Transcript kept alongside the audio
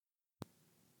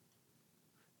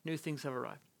New things have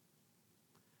arrived.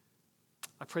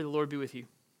 I pray the Lord be with you.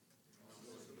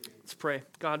 Let's pray.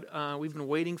 God, we've been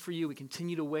waiting for you. We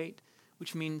continue to wait,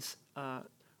 which means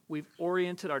we've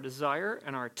oriented our desire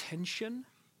and our attention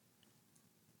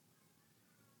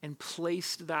and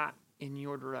placed that in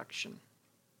your direction.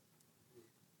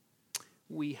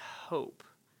 We hope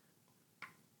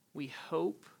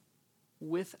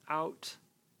without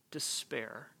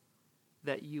despair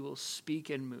that you will speak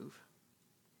and move.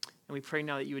 And we pray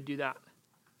now that you would do that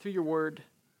through your word,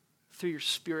 through your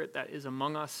spirit that is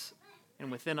among us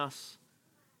and within us,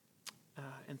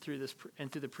 and through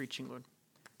the preaching, Lord.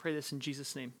 Pray this in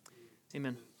Jesus' name.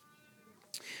 Amen.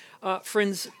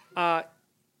 Friends,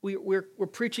 we're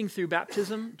preaching through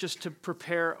baptism just to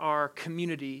prepare our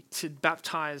community to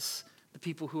baptize the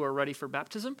people who are ready for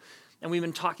baptism. And we've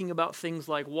been talking about things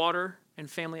like water and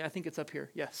family. I think it's up here.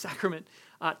 Yeah, sacrament.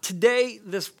 Today,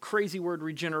 this crazy word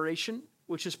regeneration,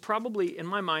 which is probably, in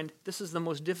my mind, this is the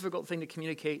most difficult thing to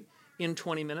communicate in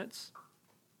 20 minutes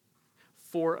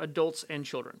for adults and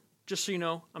children. Just so you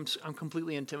know, I'm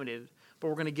completely intimidated, but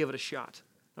we're going to give it a shot,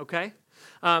 okay?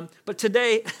 But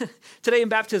today in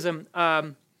baptism,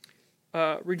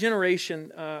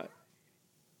 regeneration,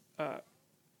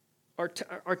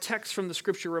 our texts from the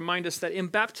scripture remind us that in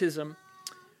baptism,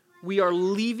 we are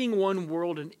leaving one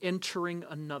world and entering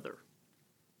another.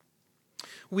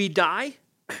 We die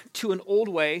to an old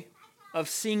way of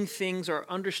seeing things or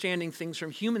understanding things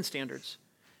from human standards,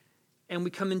 and we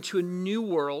come into a new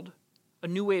world, a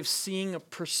new way of seeing, of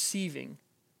perceiving,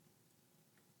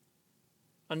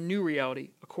 a new reality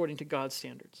according to God's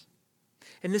standards.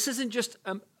 And this isn't just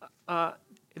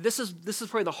this is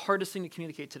probably the hardest thing to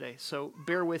communicate today, so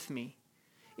bear with me.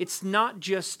 It's not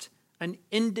just an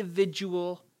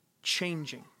individual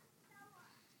changing,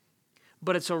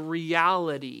 but it's a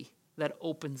reality that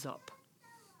opens up.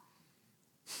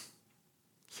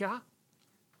 Yeah?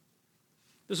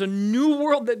 There's a new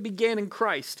world that began in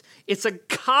Christ. It's a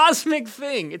cosmic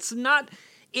thing. It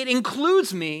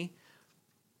includes me,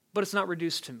 but it's not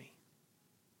reduced to me.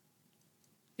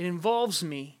 It involves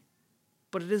me,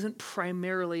 but it isn't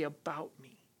primarily about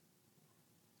me.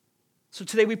 So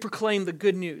today we proclaim the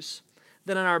good news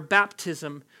that in our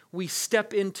baptism, we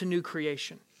step into new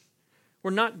creation.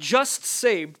 We're not just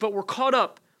saved, but we're caught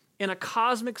up in a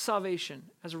cosmic salvation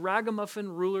as ragamuffin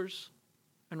rulers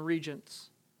and regents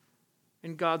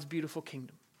in God's beautiful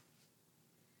kingdom.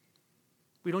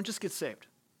 We don't just get saved.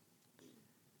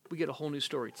 We get a whole new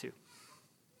story too.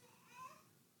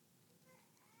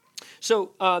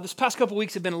 So this past couple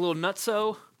weeks have been a little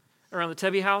nutso around the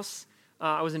Tebby house.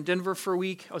 I was in Denver for a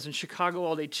week. I was in Chicago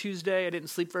all day Tuesday. I didn't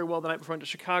sleep very well the night before I went to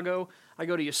Chicago. I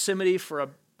go to Yosemite for a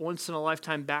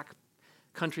once-in-a-lifetime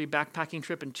backcountry backpacking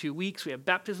trip in 2 weeks. We have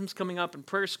baptisms coming up and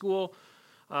prayer school.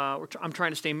 I'm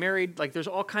trying to stay married. Like, there's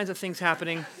all kinds of things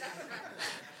happening.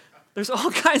 There's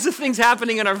all kinds of things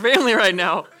happening in our family right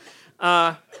now.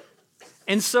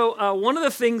 And so one of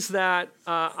the things that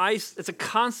it's a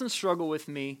constant struggle with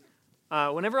me,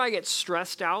 whenever I get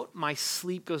stressed out, my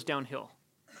sleep goes downhill.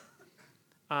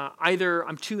 Either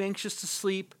I'm too anxious to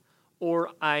sleep,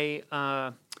 or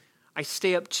I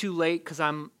stay up too late because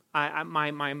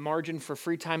my margin for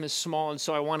free time is small, and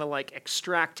so I want to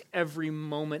extract every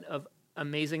moment of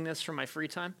amazingness from my free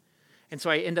time, and so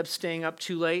I end up staying up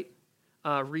too late,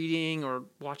 reading or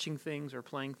watching things or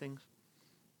playing things.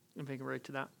 I'm thinking right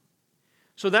to that.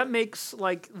 So that makes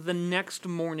the next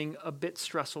morning a bit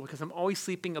stressful because I'm always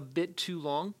sleeping a bit too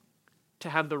long to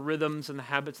have the rhythms and the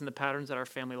habits and the patterns that our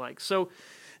family likes. So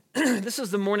this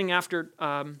is the morning after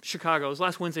Chicago. It was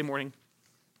last Wednesday morning.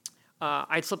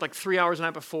 I'd slept 3 hours the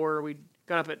night before. We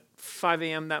got up at 5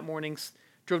 a.m. that morning,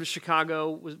 drove to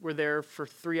Chicago, were there for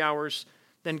 3 hours,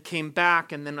 then came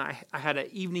back, and then I had an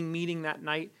evening meeting that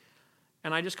night,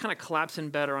 and I just kind of collapsed in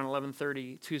bed around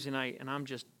 11:30 Tuesday night, and I'm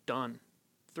just done.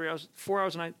 4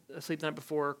 hours a night asleep the night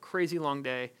before, crazy long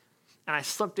day, and I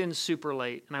slept in super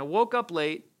late, and I woke up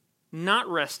late, not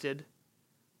rested,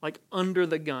 under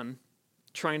the gun,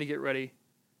 trying to get ready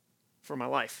for my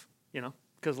life,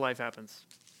 because life happens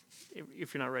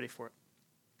if you're not ready for it.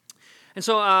 And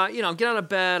so, get out of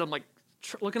bed, I'm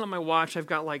looking at my watch, I've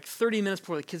got 30 minutes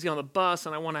before the kids get on the bus,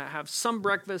 and I want to have some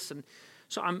breakfast, and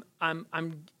so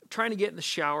I'm trying to get in the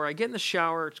shower. I get in the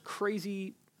shower, it's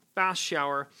crazy, fast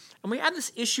shower, and we have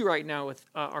this issue right now with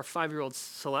our 5-year-old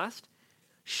Celeste.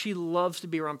 She loves to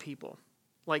be around people,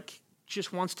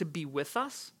 just wants to be with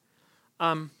us,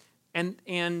 that's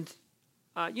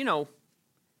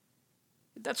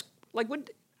when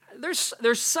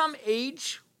there's some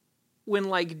age when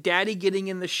daddy getting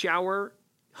in the shower,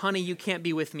 honey, you can't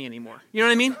be with me anymore. You know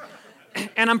what I mean?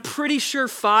 And I'm pretty sure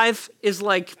 5 is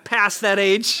like past that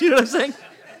age. You know what I'm saying?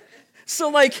 So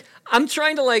like, I'm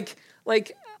trying to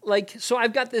so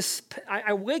I've got this,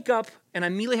 I wake up and I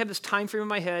immediately have this time frame in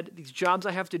my head, these jobs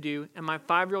I have to do, and my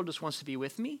 5-year-old just wants to be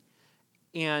with me.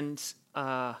 And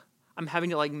I'm having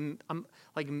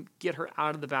to get her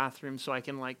out of the bathroom so I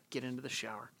can like get into the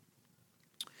shower.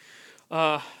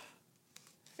 And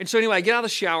so anyway, I get out of the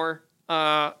shower,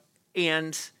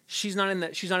 and she's not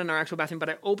in our actual bathroom, but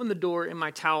I open the door in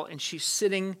my towel, and she's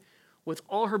sitting with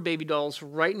all her baby dolls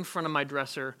right in front of my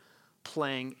dresser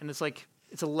playing, and it's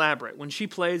elaborate. When she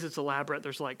plays, it's elaborate.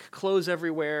 There's like clothes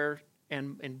everywhere,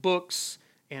 and books,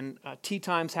 and tea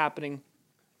times happening.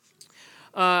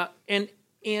 And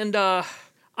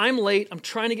I'm late. I'm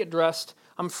trying to get dressed.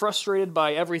 I'm frustrated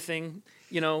by everything,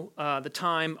 the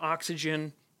time,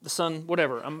 oxygen, the sun,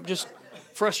 whatever. I'm just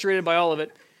frustrated by all of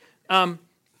it. And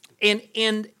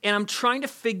I'm trying to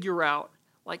figure out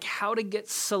like how to get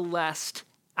Celeste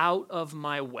out of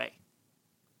my way.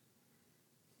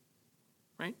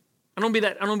 Right? I don't want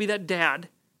to be that dad,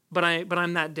 but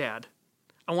I'm that dad.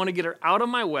 I want to get her out of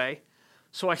my way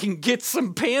so I can get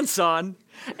some pants on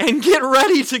and get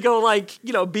ready to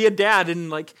go be a dad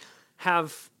and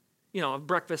have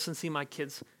breakfast and see my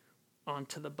kids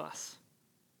onto the bus.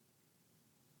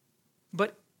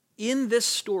 But in this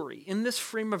story, in this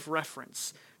frame of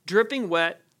reference, dripping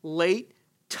wet, late,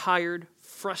 tired,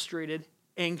 frustrated,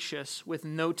 anxious, with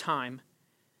no time,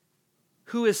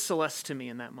 who is Celeste to me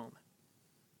in that moment?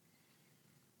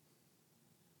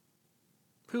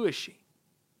 Who is she?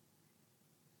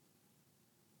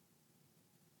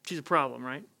 She's a problem,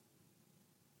 right?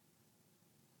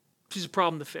 She's a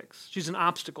problem to fix. She's an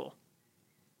obstacle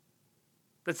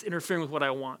that's interfering with what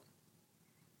I want,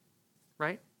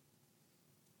 right?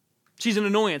 She's an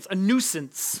annoyance, a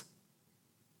nuisance,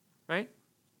 right?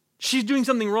 She's doing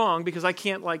something wrong because I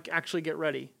can't actually get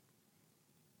ready.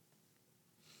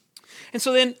 And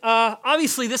so then,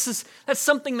 obviously, that's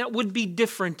something that would be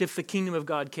different if the kingdom of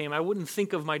God came. I wouldn't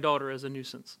think of my daughter as a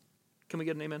nuisance. Can we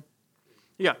get an amen?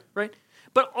 Yeah, right?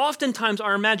 But oftentimes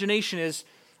our imagination is,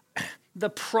 the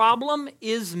problem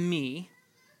is me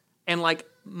and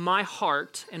my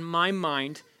heart and my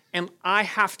mind, and I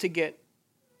have to get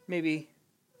maybe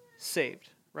saved,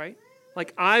 right?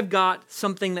 I've got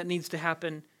something that needs to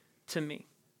happen to me.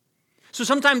 So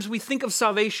sometimes we think of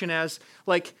salvation as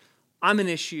I'm an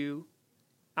issue,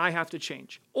 I have to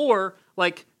change. Or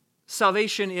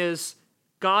salvation is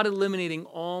God eliminating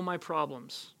all my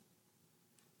problems.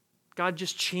 God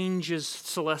just changes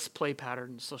Celeste's play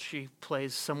patterns so she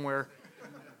plays somewhere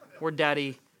where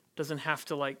daddy doesn't have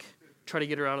to try to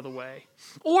get her out of the way.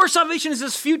 Or salvation is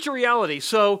this future reality.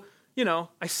 So,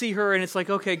 I see her and it's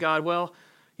okay, God, well,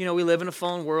 we live in a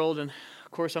fallen world and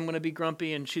of course I'm going to be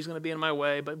grumpy and she's going to be in my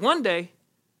way. But one day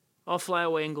I'll fly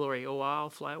away in glory. Oh, I'll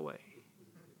fly away.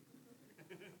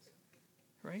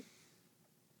 Right?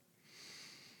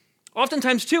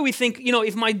 Oftentimes too, we think,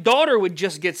 if my daughter would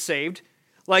just get saved,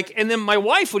 and then my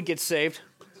wife would get saved,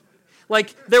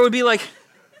 there would be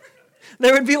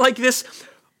this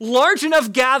large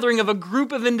enough gathering of a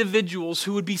group of individuals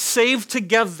who would be saved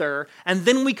together, and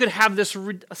then we could have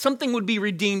something would be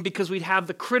redeemed because we'd have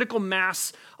the critical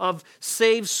mass of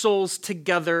saved souls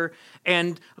together,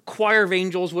 and a choir of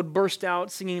angels would burst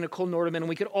out singing Nicole Nordeman, and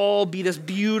we could all be this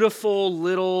beautiful,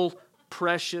 little,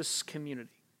 precious community.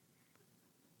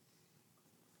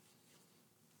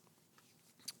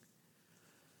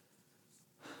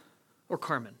 Or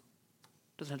Carmen.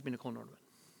 Doesn't have to be Nicole Nordeman.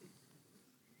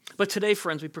 But today,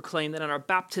 friends, we proclaim that in our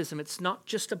baptism, it's not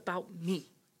just about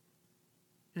me.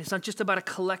 And it's not just about a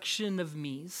collection of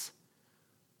me's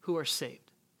who are saved.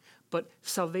 But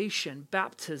salvation,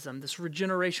 baptism, this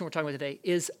regeneration we're talking about today,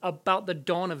 is about the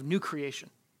dawn of new creation.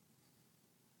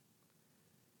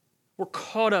 We're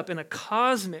caught up in a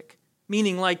cosmic,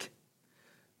 meaning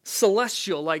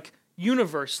celestial,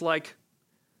 universe,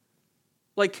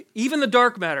 even the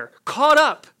dark matter, caught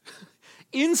up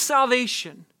in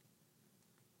salvation.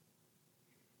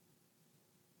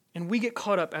 And we get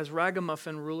caught up as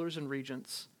ragamuffin rulers and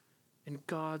regents in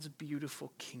God's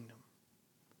beautiful kingdom.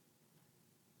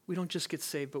 We don't just get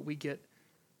saved, but we get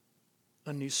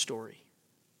a new story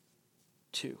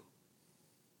too.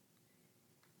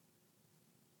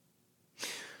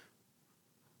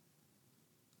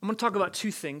 I'm going to talk about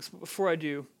two things, but before I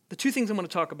do, the two things I'm going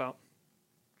to talk about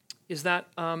is that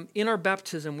in our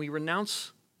baptism, we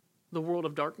renounce the world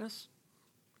of darkness,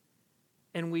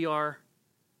 and we are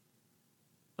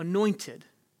anointed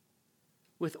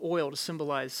with oil to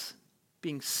symbolize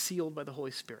being sealed by the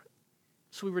Holy Spirit.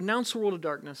 So we renounce the world of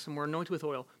darkness, and we're anointed with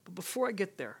oil. But before I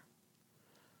get there,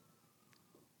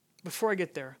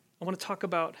 I want to talk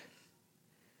about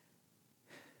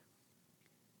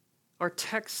our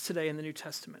texts today in the New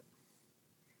Testament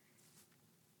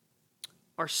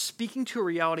are speaking to a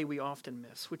reality we often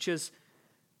miss, which is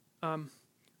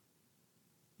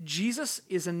Jesus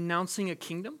is announcing a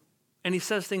kingdom, and he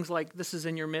says things like, this is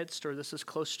in your midst, or this is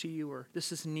close to you, or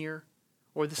this is near,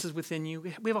 or this is within you.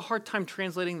 We have a hard time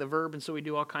translating the verb, and so we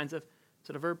do all kinds of, is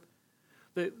it a verb?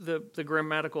 The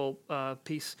grammatical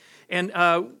piece. And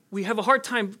we have a hard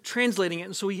time translating it,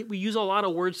 and so we use a lot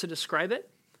of words to describe it,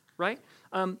 right?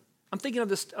 I'm thinking of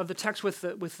the text with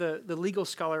the legal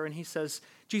scholar, and he says,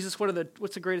 Jesus,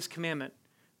 what's the greatest commandment?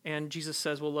 And Jesus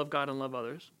says, well, love God and love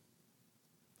others.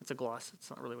 It's a gloss. It's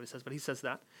not really what he says, but he says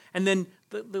that. And then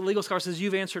the legal scholar says,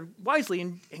 you've answered wisely,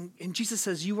 and Jesus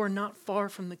says, you are not far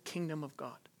from the kingdom of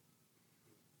God.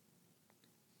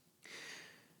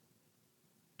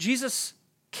 Jesus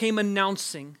came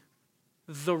announcing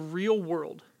the real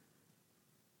world,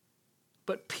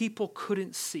 but people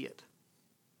couldn't see it.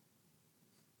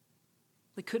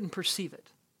 They couldn't perceive it.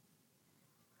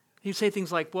 He'd say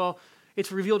things like, well,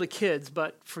 it's revealed to kids,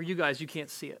 but for you guys, you can't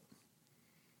see it.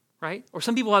 Right? Or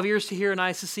some people have ears to hear and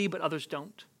eyes to see, but others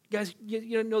don't. You guys,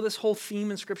 you know this whole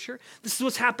theme in Scripture? This is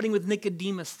what's happening with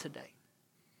Nicodemus today.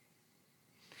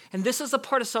 And this is the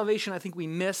part of salvation I think we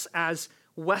miss as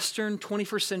Western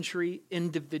 21st century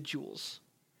individuals,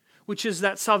 which is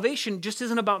that salvation just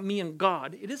isn't about me and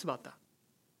God. It is about that.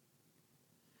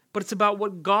 But it's about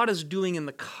what God is doing in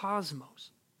the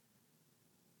cosmos,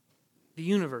 the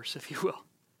universe, if you will,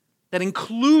 that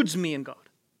includes me and God,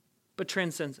 but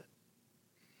transcends it.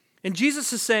 And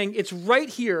Jesus is saying, it's right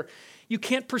here. You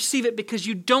can't perceive it because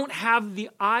you don't have the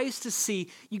eyes to see.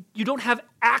 You don't have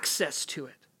access to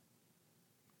it.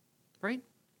 Right?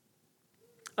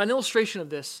 An illustration of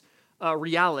this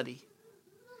reality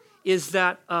is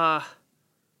that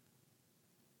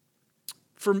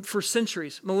for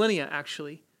centuries, millennia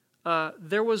actually,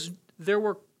 there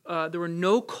were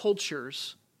no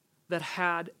cultures that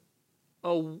had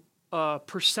a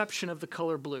perception of the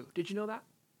color blue. Did you know that?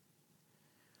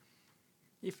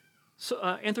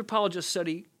 Anthropologists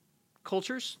study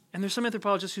cultures, and there's some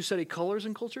anthropologists who study colors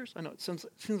and cultures. I know it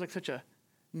seems like such a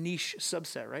niche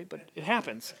subset, right? But it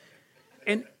happens.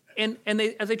 And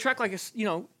they, as they track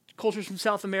cultures from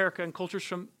South America and cultures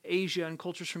from Asia and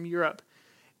cultures from Europe,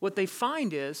 what they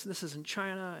find is, this is in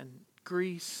China and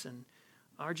Greece and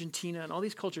Argentina and all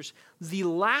these cultures, the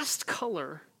last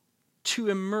color to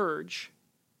emerge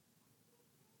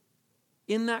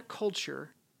in that culture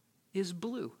is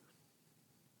blue.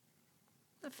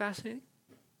 Isn't that fascinating?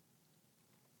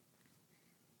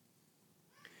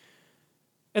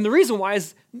 And the reason why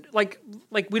is like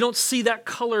we don't see that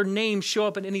color name show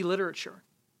up in any literature.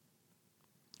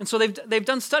 And so they've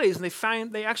done studies,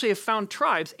 and they actually have found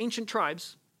tribes, ancient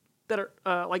tribes, that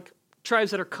are like tribes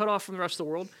that are cut off from the rest of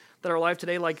the world that are alive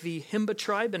today, like the Himba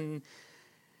tribe in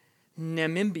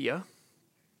Namibia.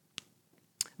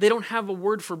 They don't have a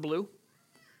word for blue.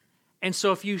 And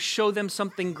so if you show them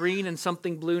something green and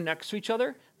something blue next to each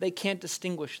other, they can't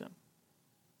distinguish them.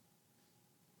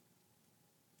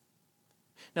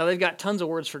 Now, they've got tons of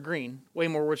words for green, way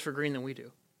more words for green than we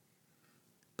do.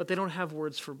 But they don't have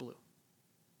words for blue.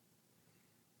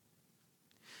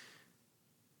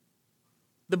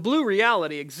 The blue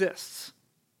reality exists,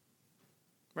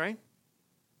 right?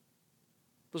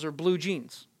 Those are blue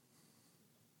jeans.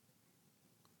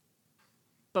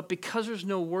 But because there's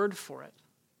no word for it,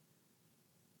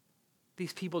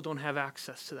 these people don't have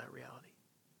access to that reality.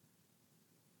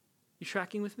 You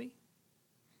tracking with me?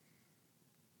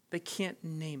 They can't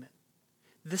name it.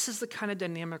 This is the kind of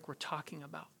dynamic we're talking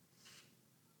about.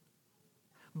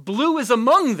 Blue is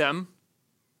among them,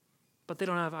 but they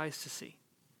don't have eyes to see.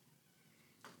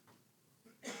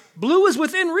 Blue is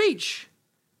within reach,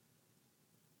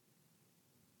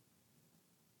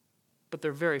 but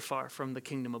they're very far from the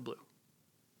kingdom of blue.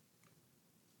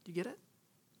 Do you get it?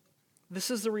 This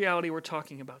is the reality we're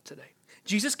talking about today.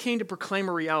 Jesus came to proclaim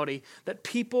a reality that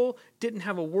people didn't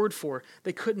have a word for.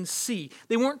 They couldn't see.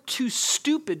 They weren't too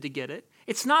stupid to get it.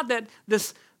 It's not that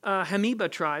this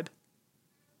Hamiba tribe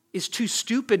is too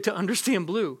stupid to understand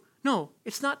blue. No,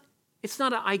 it's not an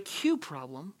IQ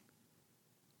problem.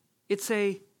 It's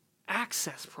a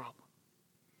access problem,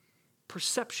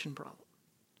 perception problem.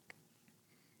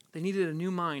 They needed a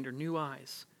new mind or new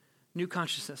eyes, new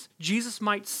consciousness. Jesus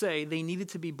might say they needed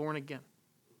to be born again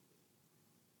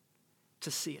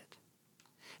to see it.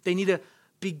 They need a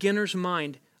beginner's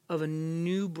mind of a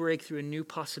new breakthrough, a new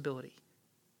possibility.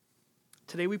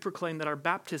 Today we proclaim that our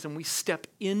baptism, we step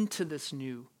into this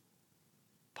new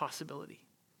possibility.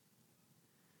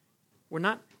 We're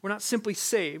not simply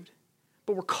saved,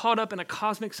 but we're caught up in a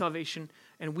cosmic salvation,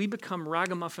 and we become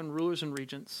ragamuffin rulers and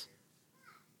regents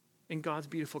in God's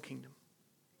beautiful kingdom.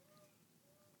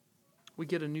 We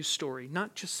get a new story,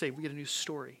 not just saved, we get a new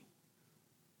story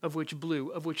of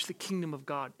which the kingdom of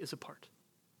God is a part.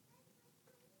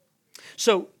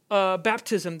 So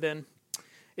baptism then,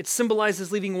 it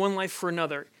symbolizes leaving one life for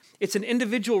another. It's an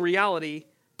individual reality,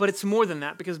 but it's more than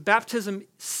that because baptism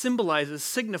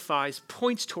signifies,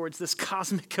 points towards this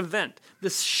cosmic event,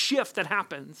 this shift that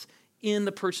happens in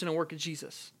the person and work of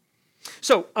Jesus.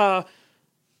 So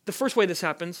the first way this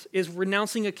happens is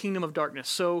renouncing a kingdom of darkness.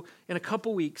 So in a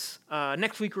couple weeks,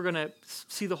 next week we're going to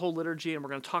see the whole liturgy and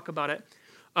we're going to talk about it.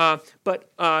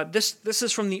 But this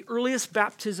is from the earliest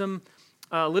baptism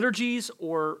liturgies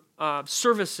or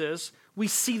services. We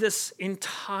see this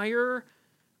entire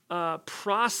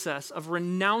process of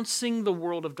renouncing the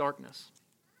world of darkness.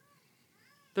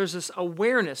 There's this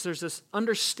awareness, there's this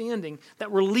understanding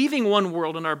that we're leaving one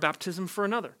world in our baptism for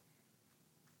another.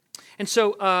 And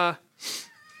so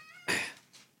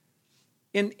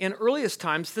in earliest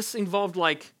times, this involved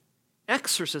like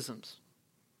exorcisms.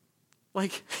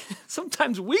 Like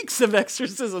sometimes weeks of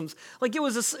exorcisms. Like it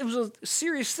was a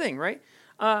serious thing, right?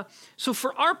 So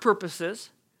for our purposes,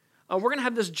 we're going to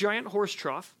have this giant horse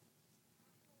trough.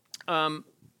 And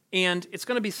it's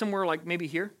going to be somewhere like maybe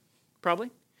here,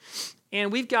 probably.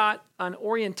 And we've got an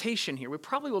orientation here. We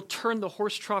probably will turn the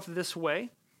horse trough this way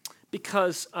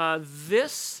because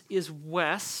this is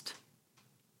west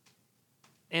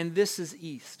and this is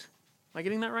east. Am I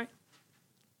getting that right?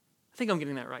 I think I'm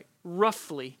getting that right.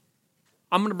 Roughly.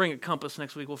 I'm going to bring a compass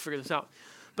next week. We'll figure this out.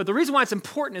 But the reason why it's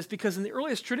important is because in the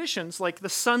earliest traditions, like the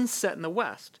sun set in the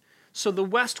west. So the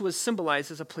west was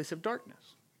symbolized as a place of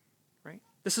darkness, right?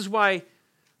 This is why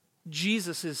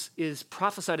Jesus is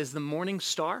prophesied as the morning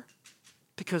star,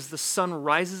 because the sun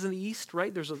rises in the east,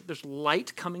 right? There's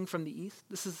light coming from the east.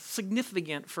 This is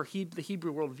significant for the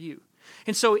Hebrew worldview.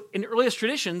 And so in earliest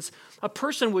traditions, a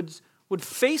person would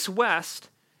face west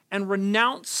and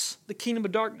renounce the kingdom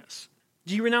of darkness.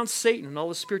 Do you renounce Satan and all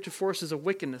the spiritual forces of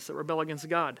wickedness that rebel against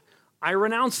God? I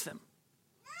renounce them.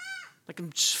 Like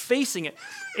I'm just facing it.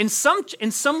 In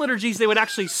some liturgies, they would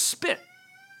actually spit,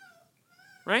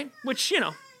 right? Which,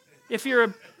 if you're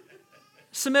a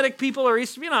Semitic people or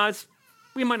East, we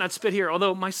might not spit here,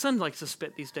 although my son likes to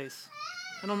spit these days.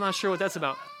 And I'm not sure what that's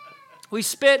about. We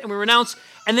spit and we renounce,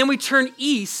 and then we turn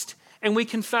east and we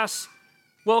confess,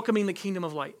 welcoming the kingdom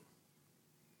of light.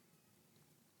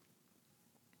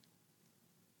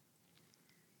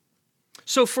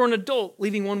 So for an adult,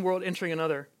 leaving one world, entering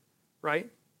another, right?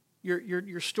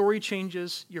 Your story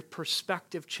changes, your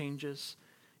perspective changes,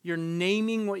 you're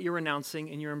naming what you're renouncing,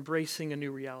 and you're embracing a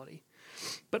new reality.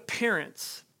 But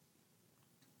parents,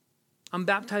 I'm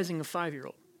baptizing a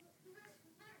 5-year-old.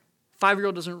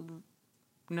 5-year-old doesn't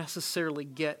necessarily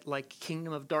get like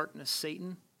kingdom of darkness,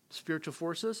 Satan, spiritual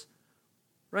forces,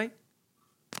 right?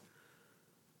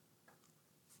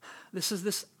 This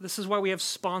is why we have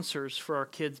sponsors for our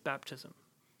kids' baptism.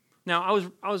 Now,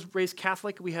 I was raised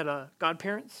Catholic. We had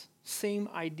godparents, same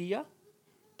idea,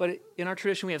 but in our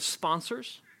tradition we have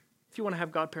sponsors. If you want to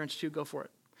have godparents too, go for it.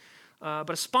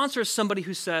 But a sponsor is somebody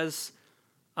who says,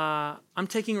 I'm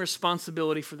taking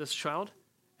responsibility for this child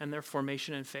and their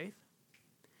formation in faith.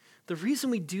 The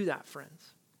reason we do that,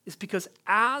 friends, is because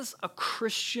as a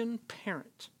Christian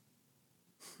parent,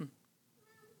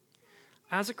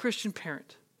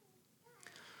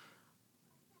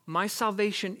 my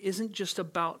salvation isn't just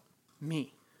about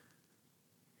me.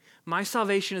 My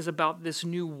salvation is about this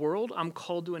new world I'm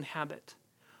called to inhabit,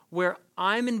 where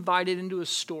I'm invited into a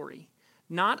story,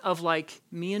 not of like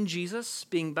me and Jesus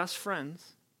being best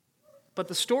friends, but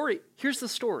the story, here's the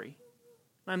story.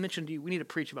 I mentioned to you, we need to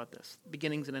preach about this,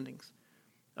 beginnings and endings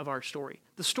of our story.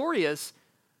 The story is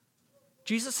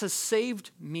Jesus has saved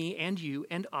me and you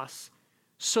and us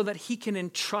so that he can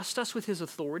entrust us with his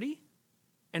authority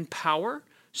and power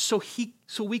so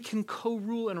we can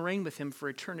co-rule and reign with him for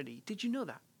eternity. Did you know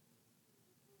that?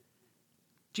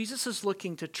 Jesus is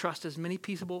looking to trust as many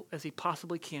people as he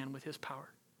possibly can with his power.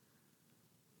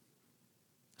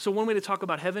 So one way to talk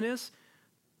about heaven is,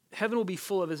 heaven will be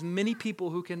full of as many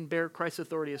people who can bear Christ's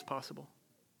authority as possible.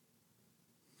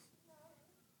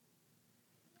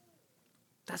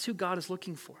 That's who God is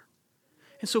looking for.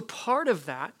 And so part of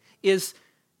that is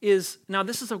now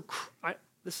this is a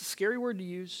scary word to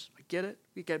use. I get it.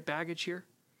 We get baggage here.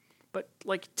 But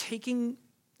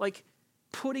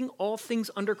putting all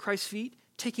things under Christ's feet,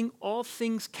 taking all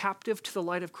things captive to the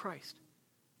light of Christ.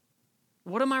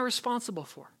 What am I responsible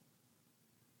for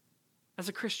as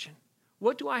a Christian?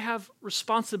 What do I have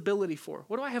responsibility for?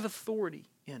 What do I have authority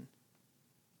in?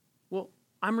 Well,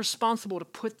 I'm responsible to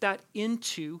put that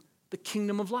into the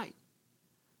kingdom of light.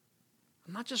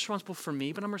 I'm not just responsible for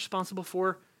me, but I'm responsible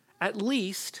for at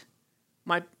least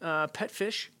my pet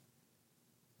fish,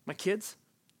 my kids,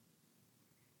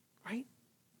 right?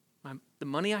 The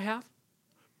money I have,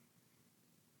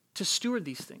 to steward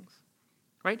these things,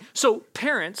 right? So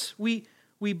parents, we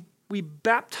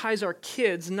baptize our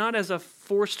kids not as a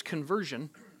forced conversion,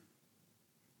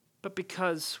 but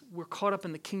because we're caught up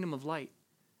in the kingdom of light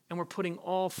and we're putting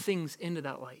all things into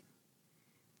that light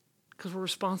because we're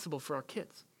responsible for our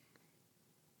kids.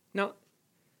 Now,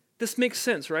 this makes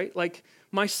sense, right? Like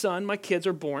my kids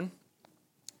are born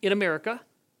in America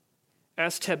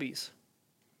as Tebbies.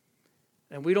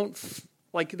 And we don't,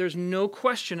 there's no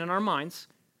question in our minds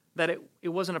that it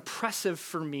wasn't oppressive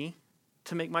for me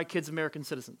to make my kids American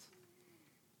citizens.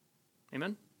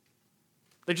 Amen?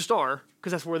 They just are,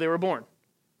 because that's where they were born,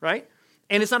 right?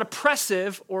 And it's not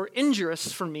oppressive or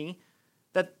injurious for me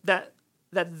that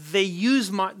they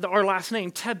use our last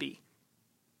name, Tebby,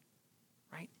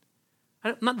 right?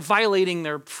 I'm not violating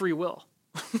their free will.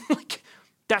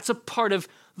 That's a part of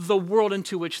the world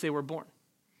into which they were born,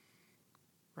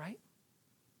 right?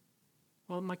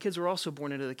 Well, my kids were also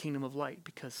born into the kingdom of light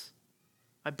because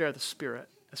I bear the Spirit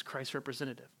as Christ's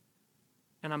representative.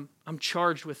 And I'm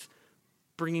charged with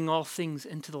bringing all things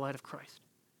into the light of Christ.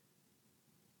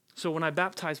 So when I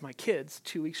baptize my kids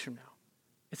 2 weeks from now,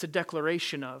 it's a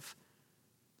declaration of,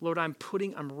 Lord, I'm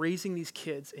raising these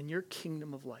kids in your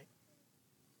kingdom of light.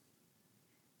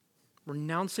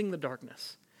 Renouncing the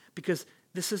darkness. Because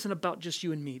this isn't about just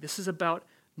you and me. This is about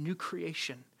new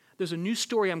creation. There's a new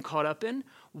story I'm caught up in.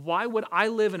 Why would I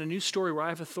live in a new story where I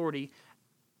have authority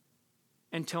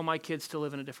and tell my kids to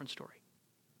live in a different story?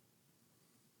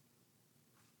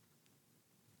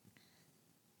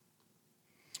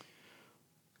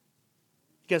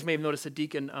 You guys may have noticed that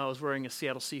Deacon was wearing a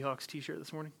Seattle Seahawks t-shirt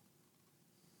this morning.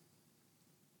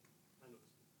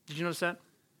 Did you notice that?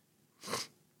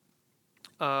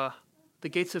 The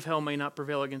gates of hell may not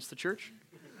prevail against the church,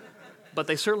 but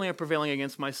they certainly are prevailing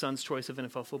against my son's choice of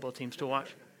NFL football teams to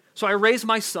watch. So I raised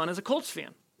my son as a Colts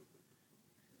fan,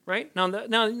 right? Now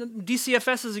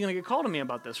DCFS isn't going to get called to me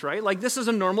about this, right? This is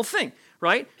a normal thing,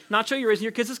 right? Nacho, you're raising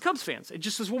your kids as Cubs fans. It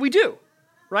just is what we do,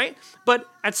 right? But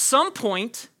at some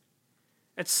point,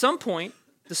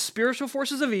 the spiritual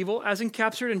forces of evil, as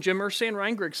encapsulated in Jim Irsay and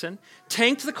Ryan Grigson,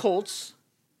 tanked the Colts,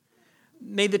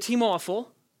 made the team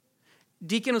awful.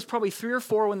 Deacon was probably 3 or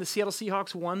 4 when the Seattle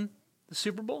Seahawks won the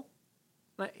Super Bowl.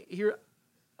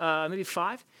 Maybe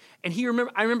 5. And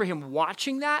I remember him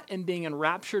watching that and being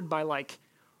enraptured by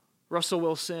Russell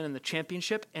Wilson and the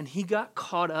championship, and he got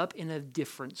caught up in a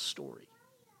different story.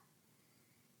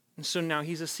 And so now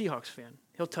he's a Seahawks fan.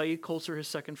 He'll tell you Colts are his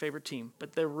second favorite team,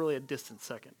 but they're really a distant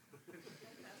second.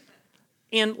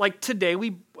 And today,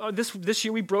 this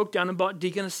year we broke down and bought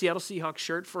Deacon a Seattle Seahawks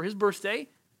shirt for his birthday.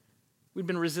 We've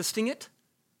been resisting it,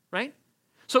 right?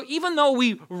 So even though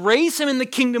we raise him in the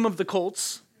kingdom of the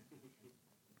Colts,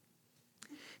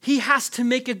 he has to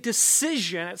make a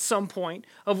decision at some point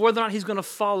of whether or not he's going to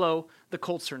follow the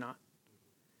Colts or not.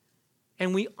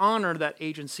 And we honor that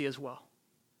agency as well.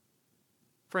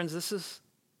 Friends, this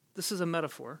is a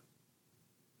metaphor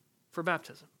for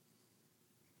baptism.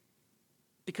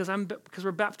 Because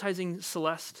we're baptizing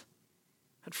Celeste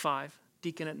at 5,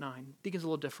 Deacon at 9. Deacon's a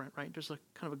little different, right? There's kind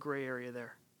of a gray area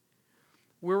there.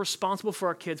 We're responsible for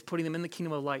our kids, putting them in the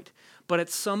kingdom of light. But at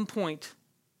some point,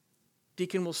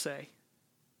 Deacon will say,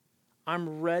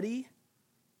 I'm ready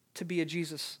to be a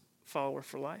Jesus follower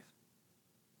for life.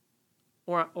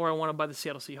 Or I want to buy the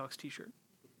Seattle Seahawks t-shirt.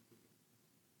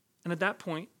 And at that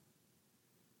point,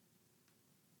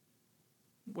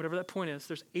 whatever that point is,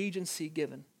 there's agency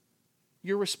given.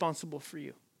 You're responsible for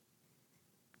you.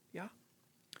 Yeah?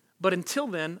 But until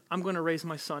then, I'm going to raise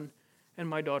my son and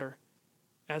my daughter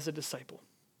as a disciple.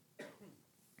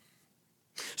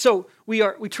 So we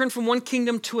turn from one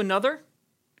kingdom to another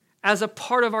as a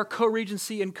part of our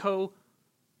co-regency and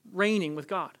co-reigning with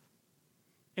God.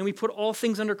 And we put all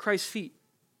things under Christ's feet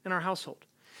in our household.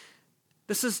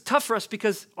 This is tough for us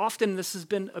because often this has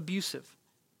been abusive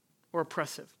or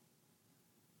oppressive.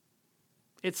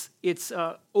 It's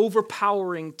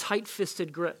overpowering,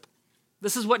 tight-fisted grip.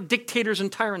 This is what dictators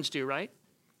and tyrants do, right?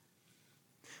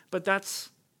 But that's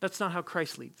not how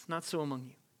Christ leads, not so among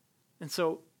you. And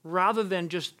so rather than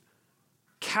just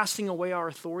casting away our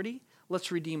authority,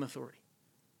 let's redeem authority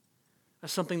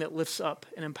as something that lifts up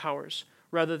and empowers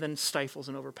rather than stifles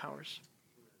and overpowers.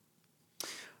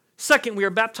 Second, we are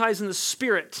baptized in the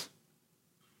Spirit.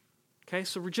 Okay,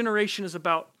 so regeneration is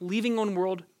about leaving one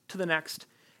world to the next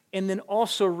and then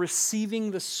also receiving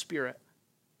the Spirit.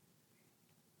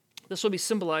 This will be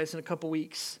symbolized in a couple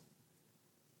weeks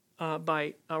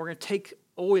by we're going to take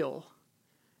oil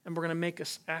and we're going to make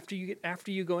us after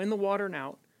you go in the water and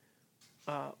out.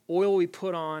 Oil we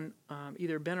put on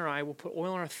either Ben or I will put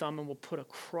oil on our thumb and we'll put a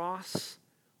cross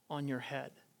on your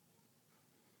head,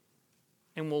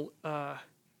 and we'll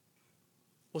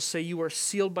say you are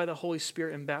sealed by the Holy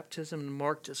Spirit in baptism and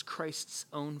marked as Christ's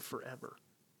own forever.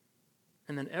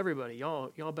 And then everybody,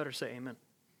 y'all better say amen.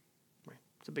 Right?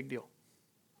 It's a big deal.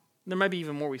 There might be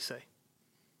even more we say.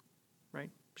 Right?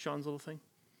 Sean's little thing.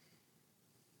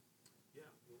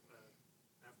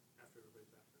 After everybody's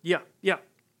baptized. Yeah.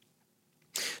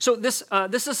 So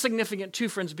this is significant too,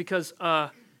 friends, because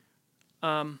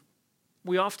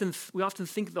we often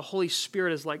think of the Holy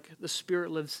Spirit as like the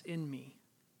Spirit lives in me.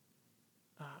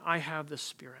 I have the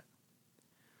Spirit.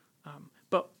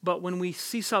 But when we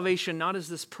see salvation not as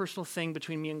this personal thing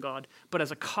between me and God, but as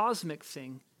a cosmic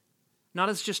thing, not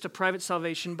as just a private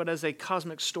salvation, but as a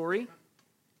cosmic story,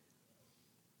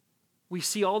 we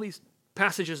see all these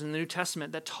passages in the New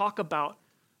Testament that talk about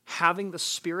having the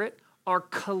Spirit are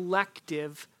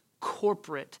collective,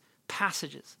 corporate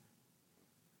passages.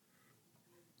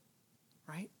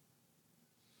 Right?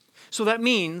 So what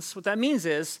that means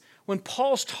is when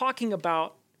Paul's talking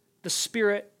about the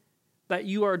Spirit, that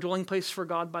you are a dwelling place for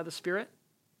God by the Spirit,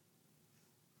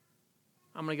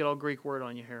 I'm going to get all Greek word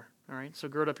on you here. All right? So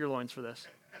gird up your loins for this.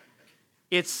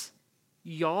 It's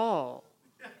y'all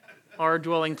are a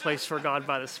dwelling place for God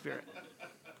by the Spirit.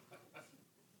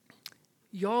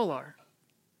 Y'all are.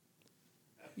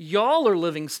 Y'all are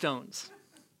living stones.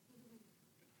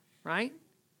 Right?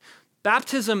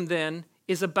 Baptism then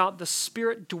is about the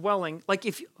Spirit dwelling. Like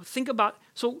if you think about,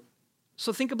 so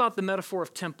think about the metaphor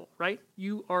of temple, right?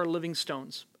 You are living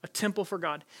stones, a temple for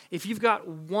God. If you've got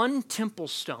one temple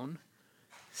stone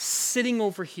sitting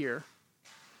over here,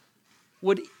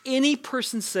 would any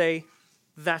person say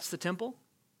that's the temple?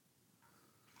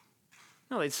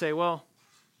 No, they'd say, well,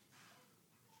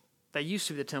 that used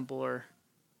to be the temple, or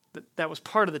that was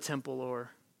part of the temple,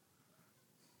 or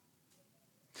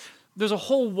there's a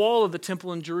whole wall of the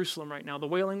temple in Jerusalem right now, the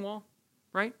Wailing Wall,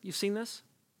 right? You've seen this?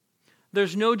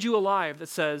 There's no Jew alive that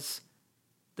says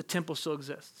the temple still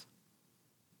exists.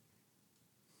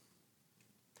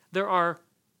 There are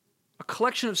a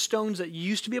collection of stones that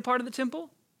used to be a part of the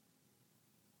temple,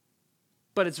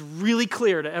 but it's really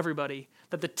clear to everybody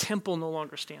that the temple no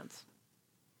longer stands.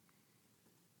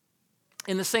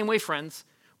 In the same way, friends,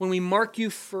 when we mark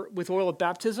you with oil of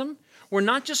baptism, we're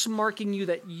not just marking you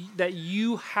that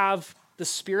you have the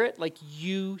Spirit, like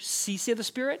you see the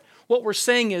Spirit. What we're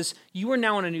saying is you are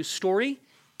now in a new story,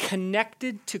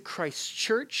 connected to Christ's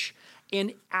church,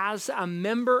 and as a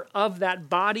member of that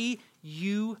body,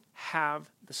 you have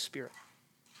the Spirit.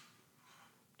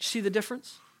 See the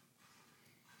difference?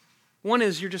 One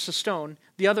is you're just a stone.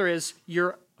 The other is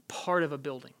you're part of a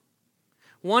building.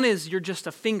 One is you're just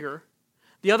a finger.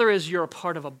 The other is you're a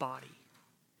part of a body.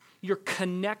 You're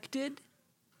connected,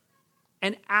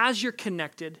 and as you're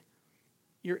connected,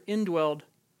 you're indwelled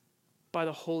by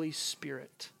the Holy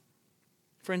Spirit.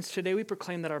 Friends, today we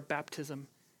proclaim that our baptism,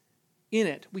 in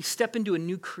it, we step into a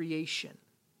new creation.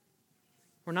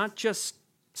 We're not just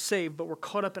saved, but we're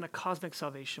caught up in a cosmic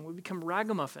salvation. We become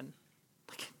ragamuffin,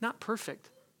 like not perfect,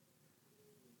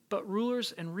 but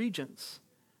rulers and regents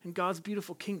in God's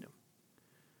beautiful kingdom.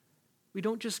 We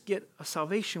don't just get a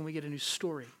salvation, we get a new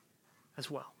story as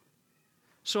well.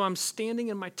 So I'm standing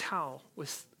in my towel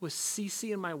with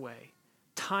Cece in my way.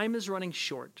 Time is running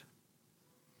short.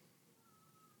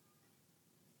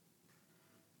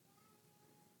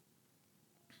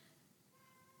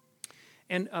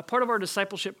 And part of our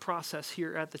discipleship process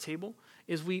here at the table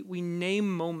is we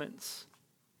name moments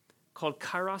called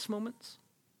Kairos moments.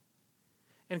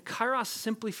 And Kairos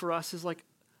simply for us is like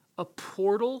a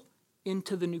portal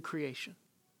into the new creation.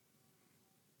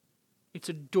 It's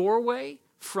a doorway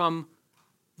from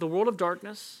the world of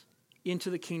darkness into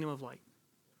the kingdom of light.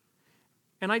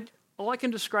 And all I can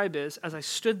describe is, as I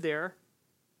stood there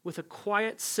with a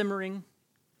quiet, simmering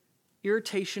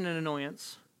irritation and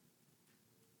annoyance,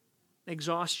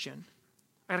 exhaustion,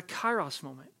 I had a Kairos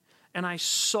moment, and I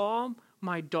saw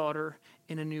my daughter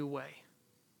in a new way.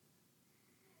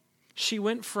 She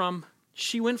went from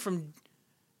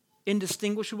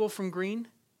indistinguishable from green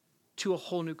to a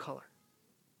whole new color.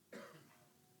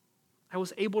 I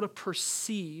was able to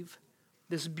perceive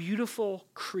this beautiful,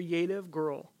 creative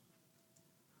girl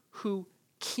who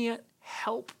can't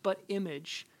help but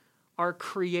image our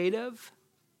creative,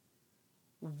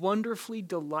 wonderfully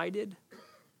delighted,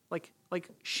 like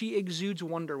she exudes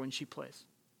wonder when she plays.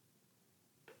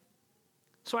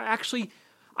 So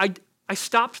I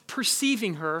stopped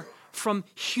perceiving her from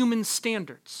human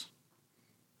standards.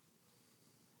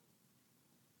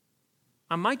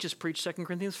 I might just preach 2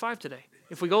 Corinthians 5 today,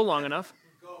 if we go long enough.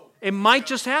 It might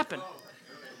just happen.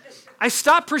 I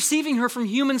stopped perceiving her from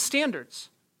human standards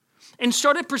and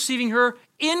started perceiving her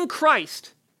in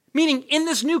Christ, meaning in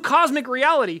this new cosmic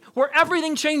reality where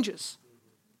everything changes.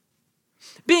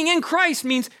 Being in Christ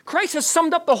means Christ has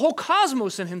summed up the whole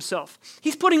cosmos in himself.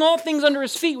 He's putting all things under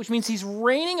his feet, which means he's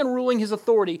reigning and ruling his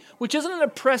authority, which isn't an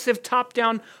oppressive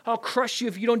top-down, I'll crush you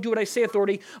if you don't do what I say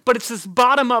authority, but it's this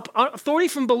bottom-up authority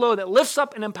from below that lifts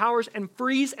up and empowers and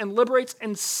frees and liberates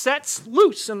and sets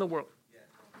loose in the world.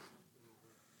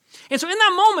 And so in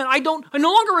that moment, I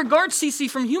no longer regard Cece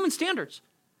from human standards.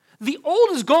 The old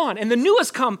is gone and the new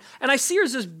has come, and I see her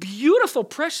as this beautiful,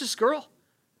 precious girl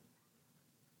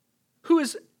who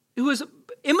is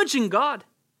imaging God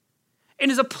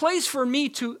and is a place for me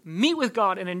to meet with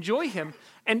God and enjoy him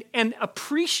and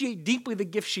appreciate deeply the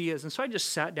gift she is. And so I just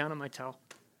sat down on my towel.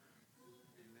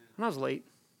 And I was late.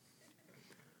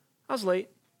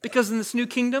 Because in this new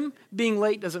kingdom, being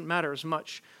late doesn't matter as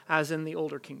much as in the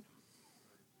older kingdom.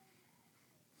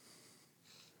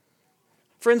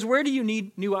 Friends, where do you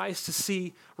need new eyes to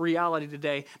see reality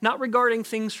today? Not regarding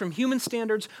things from human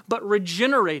standards, but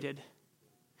regenerated,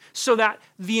 so that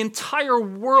the entire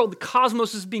world, the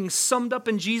cosmos, is being summed up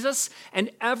in Jesus,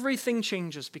 and everything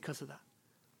changes because of that.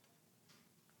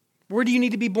 Where do you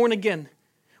need to be born again?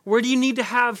 Where do you need to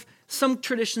have, some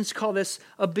traditions call this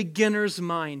a beginner's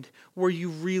mind, where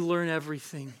you relearn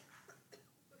everything?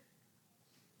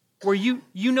 Where you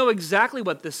know exactly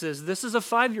what this is. This is a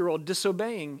 5-year-old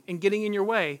disobeying and getting in your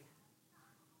way.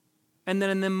 And then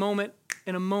in a moment,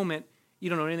 you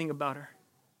don't know anything about her.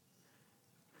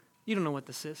 You don't know what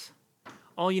this is.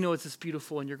 All you know is it's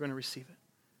beautiful and you're going to receive it.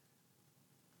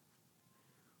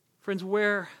 Friends,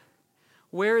 where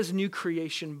is new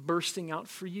creation bursting out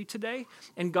for you today?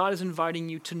 And God is inviting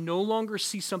you to no longer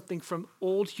see something from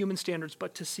old human standards,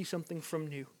 but to see something from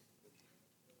new.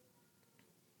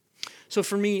 So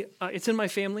for me, it's in my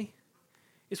family.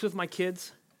 It's with my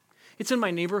kids. It's in my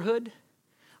neighborhood.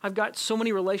 I've got so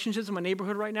many relationships in my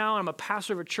neighborhood right now. I'm a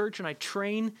pastor of a church and I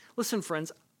train. Listen,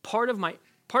 friends, part of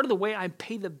the way I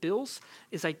pay the bills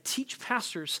is I teach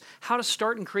pastors how to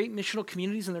start and create missional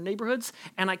communities in their neighborhoods,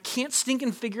 and I can't stink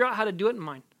and figure out how to do it in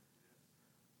mine.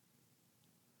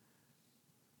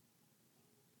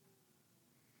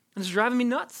 And it's driving me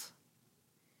nuts.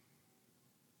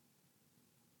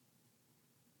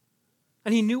 I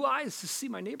need new eyes to see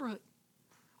my neighborhood,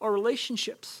 our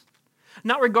relationships.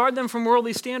 Not regard them from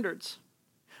worldly standards,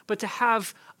 but to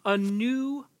have a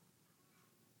new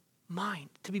mind,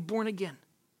 to be born again.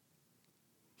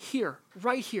 Here,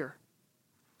 right here.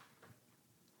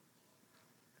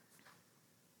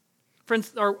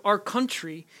 Friends, our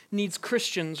country needs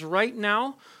Christians right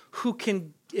now who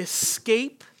can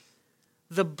escape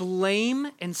the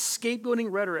blame and scapegoating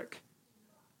rhetoric,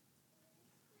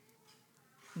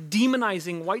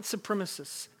 demonizing white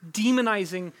supremacists,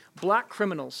 demonizing black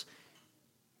criminals.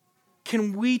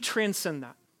 Can we transcend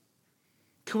that?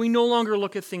 Can we no longer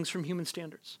look at things from human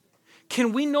standards?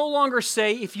 Can we no longer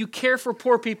say, if you care for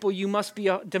poor people, you must be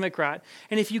a Democrat,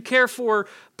 and if you care for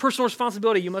personal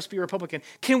responsibility, you must be a Republican?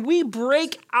 Can we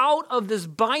break out of this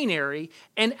binary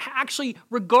and actually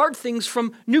regard things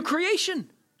from new creation?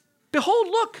 Behold,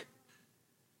 look.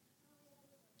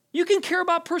 You can care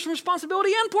about personal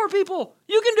responsibility and poor people.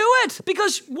 You can do it.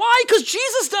 Because why? Because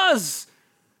Jesus does.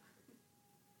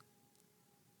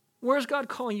 Where's God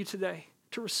calling you today?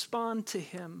 To respond to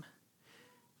him,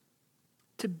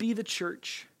 to be the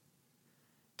church,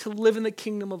 to live in the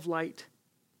kingdom of light,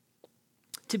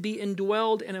 to be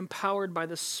indwelled and empowered by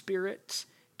the Spirit,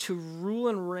 to rule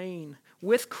and reign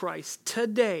with Christ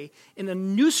today in a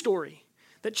new story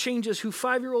that changes who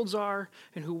 5-year-olds are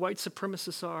and who white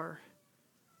supremacists are.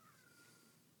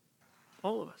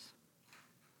 All of us.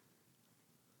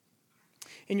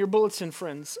 In your bulletin,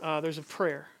 friends, there's a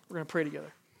prayer. We're going to pray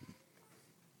together.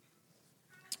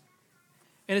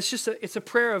 And it's a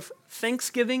prayer of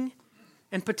thanksgiving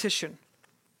and petition.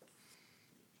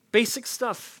 Basic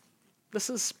stuff. This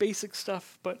is basic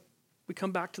stuff, but we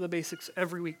come back to the basics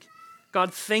every week.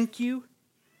 God, thank you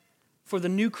for the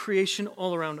new creation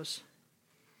all around us.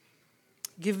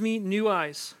 Give me new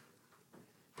eyes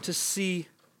to see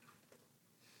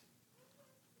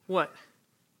what?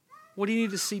 What do you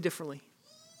need to see differently?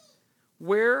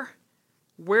 Where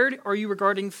are you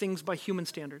regarding things by human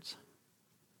standards?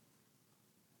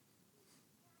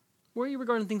 Where are you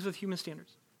regarding things with human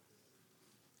standards?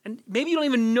 And maybe you don't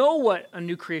even know what a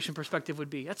new creation perspective would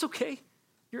be. That's okay.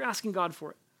 You're asking God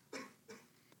for it.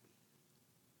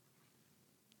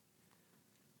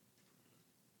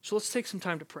 So let's take some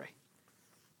time to pray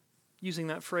using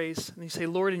that phrase. And you say,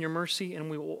 Lord, in your mercy, and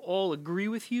we will all agree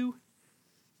with you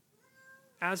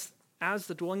as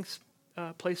the dwelling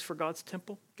place for God's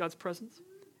temple, God's presence.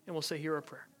 And we'll say, hear our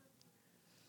prayer.